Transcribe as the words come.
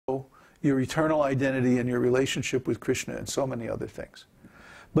your eternal identity and your relationship with Krishna and so many other things.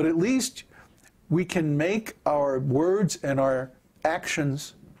 But at least we can make our words and our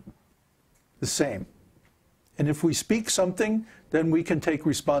actions the same. And if we speak something, then we can take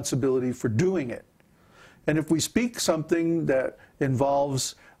responsibility for doing it. And if we speak something that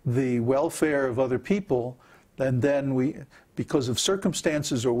involves the welfare of other people, and then we, because of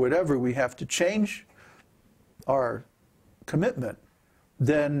circumstances or whatever, we have to change our commitment,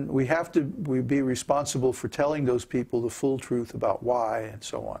 then we have to be responsible for telling those people the full truth about why and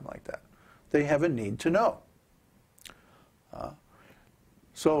so on like that. They have a need to know.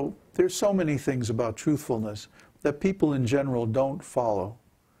 So there's so many things about truthfulness that people in general don't follow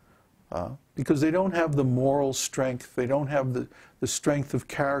because they don't have the moral strength, they don't have the strength of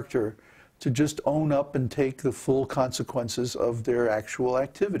character to just own up and take the full consequences of their actual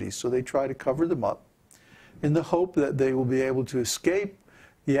activities. So they try to cover them up in the hope that they will be able to escape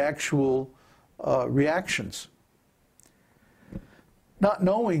the actual reactions. Not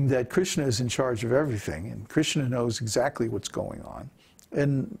knowing that Krishna is in charge of everything, and Krishna knows exactly what's going on,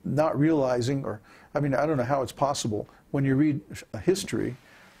 and not realizing, or, I mean, I don't know how it's possible, when you read history,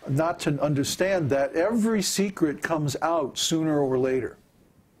 not to understand that every secret comes out sooner or later.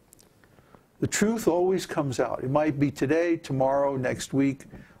 The truth always comes out. It might be today, tomorrow, next week,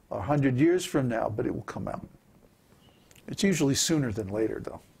 100 years from now, but it will come out. It's usually sooner than later,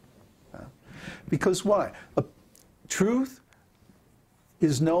 though. Because why? Truth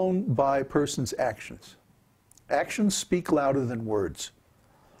is known by a person's actions. Actions speak louder than words.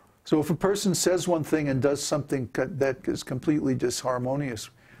 So if a person says one thing and does something that is completely disharmonious,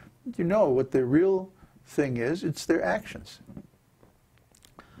 you know what their real thing is. It's their actions.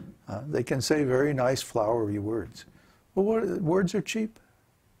 They can say very nice, flowery words. Well, words are cheap.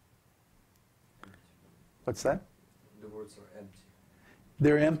 What's that? The words are empty.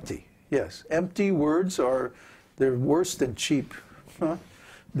 They're empty, yes. Empty words they're worse than cheap.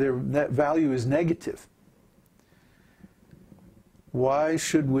 Their net value is negative. Why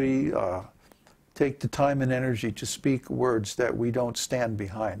should we take the time and energy to speak words that we don't stand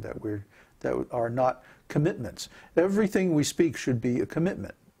behind, that are not commitments? Everything we speak should be a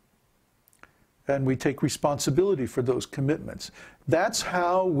commitment. And we take responsibility for those commitments. That's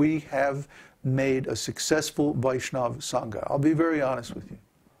how we have made a successful Vaishnava Sangha. I'll be very honest with you.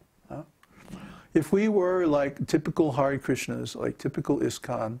 If we were like typical Hare Krishnas, like typical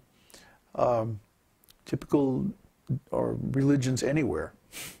ISKCON, typical or religions anywhere,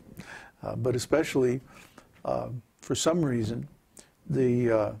 but especially for some reason,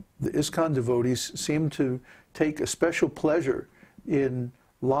 the ISKCON devotees seem to take a special pleasure in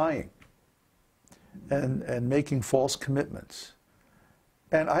lying and making false commitments.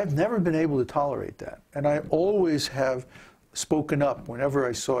 And I've never been able to tolerate that. And I always have spoken up whenever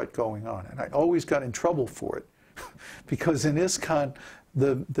I saw it going on. And I always got in trouble for it. Because in ISKCON,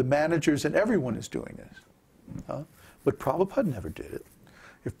 the managers and everyone is doing this. But Prabhupada never did it.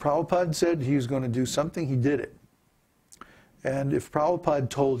 If Prabhupada said he was going to do something, he did it. And if Prabhupada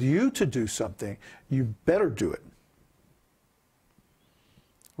told you to do something, you better do it.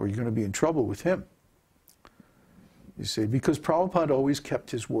 Or you're going to be in trouble with him. You see, because Prabhupada always kept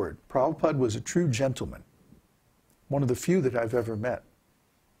his word. Prabhupada was a true gentleman. One of the few that I've ever met.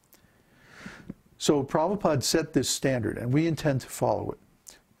 So Prabhupada set this standard, and we intend to follow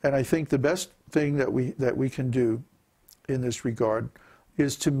it. And I think the best thing that we can do in this regard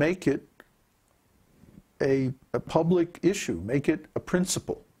is to make it a public issue, make it a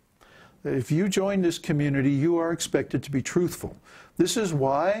principle. If you join this community, you are expected to be truthful. This is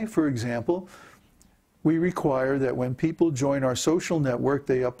why, for example, we require that when people join our social network,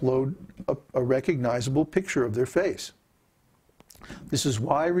 they upload a recognizable picture of their face. This is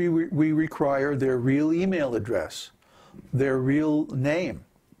why we require their real email address, their real name,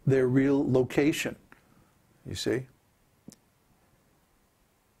 their real location, you see?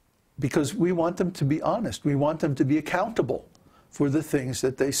 Because we want them to be honest. We want them to be accountable for the things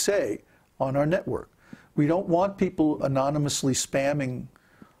that they say on our network. We don't want people anonymously spamming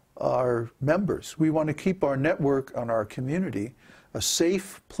our members. We want to keep our network and our community a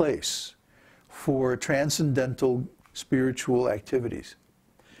safe place for transcendental spiritual activities.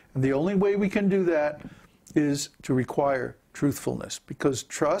 And the only way we can do that is to require truthfulness, because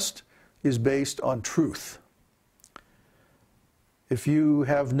trust is based on truth. If you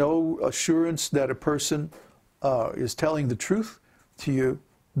have no assurance that a person is telling the truth to you,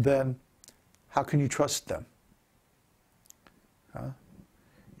 then how can you trust them?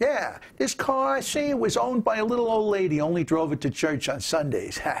 Yeah, this car, I see, it was owned by a little old lady, only drove it to church on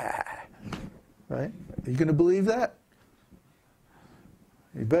Sundays. Right? Are you going to believe that?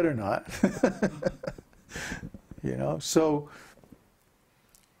 You better not. You know, so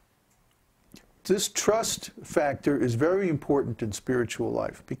this trust factor is very important in spiritual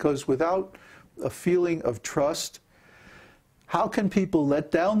life, because without a feeling of trust, how can people let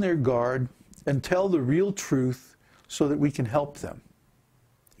down their guard and tell the real truth so that we can help them?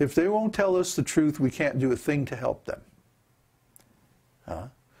 If they won't tell us the truth, we can't do a thing to help them.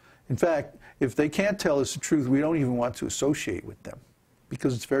 In fact, if they can't tell us the truth, we don't even want to associate with them,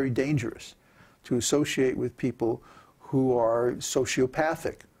 because it's very dangerous to associate with people who are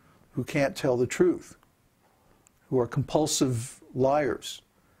sociopathic, who can't tell the truth, who are compulsive liars,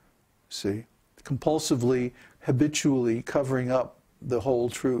 see, compulsively, habitually covering up the whole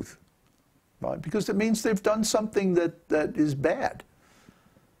truth, right? Because it means they've done something that is bad.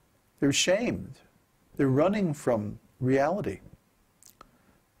 They're ashamed. They're running from reality.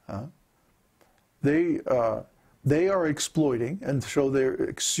 They are exploiting, and so they're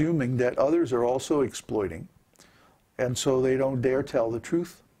assuming that others are also exploiting, and so they don't dare tell the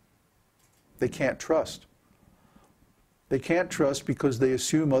truth. They can't trust. They can't trust because they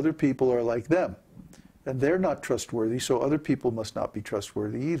assume other people are like them, and they're not trustworthy, so other people must not be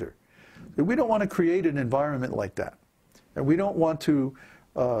trustworthy either. And we don't want to create an environment like that, and we don't want to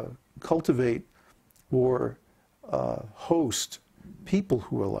cultivate or host people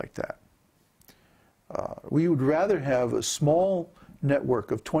who are like that. We would rather have a small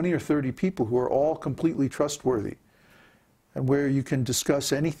network of 20 or 30 people who are all completely trustworthy, and where you can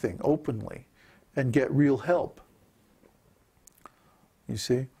discuss anything openly and get real help, you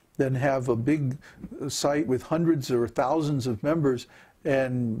see, than have a big site with hundreds or thousands of members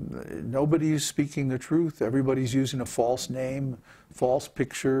and nobody's speaking the truth. Everybody's using a false name, false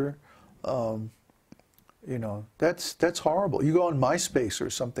picture. You know, that's horrible. You go on MySpace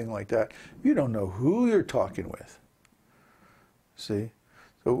or something like that, you don't know who you're talking with. See?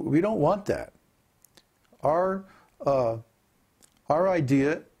 So we don't want that. Our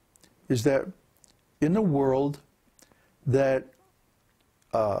idea is that in a world that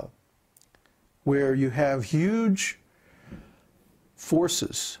where you have huge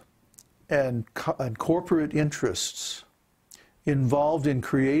forces and corporate interests involved in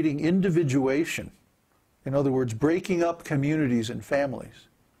creating individuation, in other words, breaking up communities and families.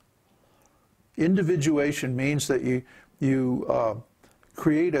 Individuation means that you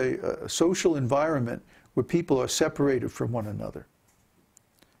create a social environment where people are separated from one another.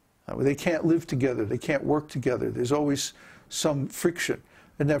 Where they can't live together, they can't work together. There's always some friction.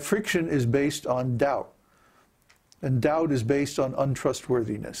 And that friction is based on doubt. And doubt is based on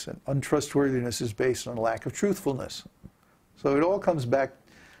untrustworthiness. And untrustworthiness is based on lack of truthfulness. So it all comes back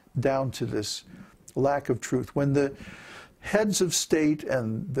down to this lack of truth. When the heads of state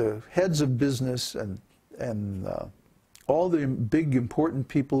and the heads of business and all the big important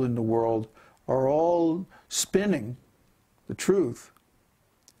people in the world are all spinning the truth,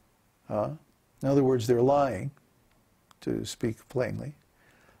 in other words, they're lying, to speak plainly,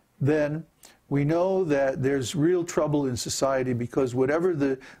 then we know that there's real trouble in society, because whatever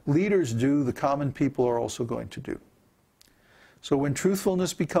the leaders do, the common people are also going to do. So when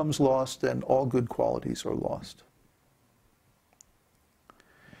truthfulness becomes lost, then all good qualities are lost.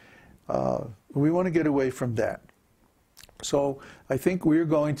 We want to get away from that. So I think we're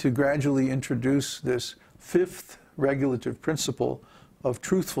going to gradually introduce this fifth regulative principle of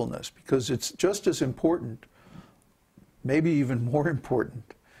truthfulness, because it's just as important, maybe even more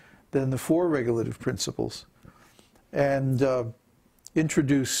important, than the four regulative principles, and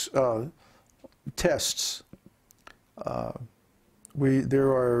introduce tests.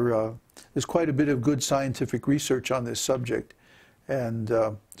 There's quite a bit of good scientific research on this subject, and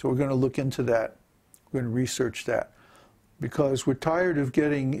so we're going to look into that. We're going to research that, because we're tired of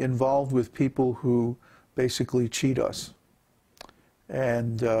getting involved with people who basically cheat us.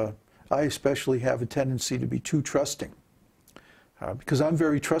 And I especially have a tendency to be too trusting, because I'm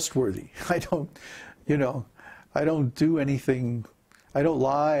very trustworthy. I don't do anything. I don't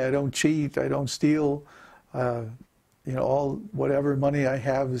lie. I don't cheat. I don't steal. Whatever money I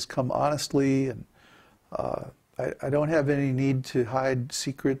have has come honestly, and I don't have any need to hide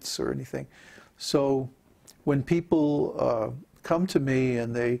secrets or anything. So when people come to me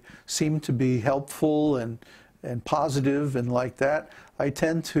and they seem to be helpful and positive and like that, I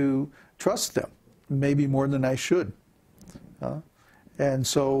tend to trust them, maybe more than I should. And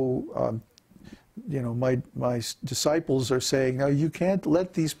so, my disciples are saying, "No, you can't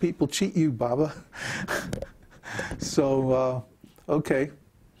let these people cheat you, Baba." So, okay.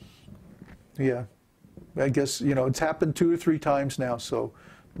 Yeah. I guess, it's happened 2 or 3 times now, so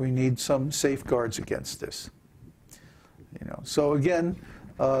we need some safeguards against this. So again,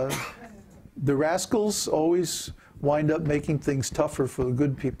 The rascals always wind up making things tougher for the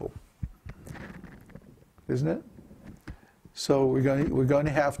good people, isn't it? So we're going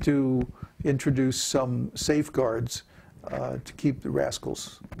to have to introduce some safeguards to keep the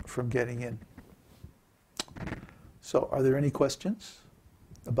rascals from getting in. So are there any questions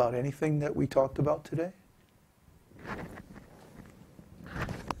about anything that we talked about today?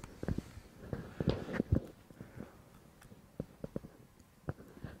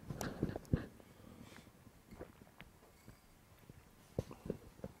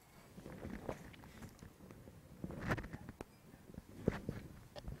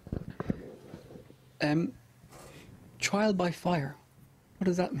 Trial by fire. What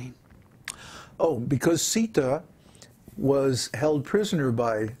does that mean? Oh, because Sita was held prisoner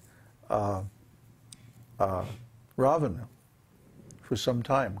by Ravana for some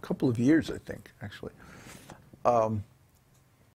time, a couple of years, I think, actually.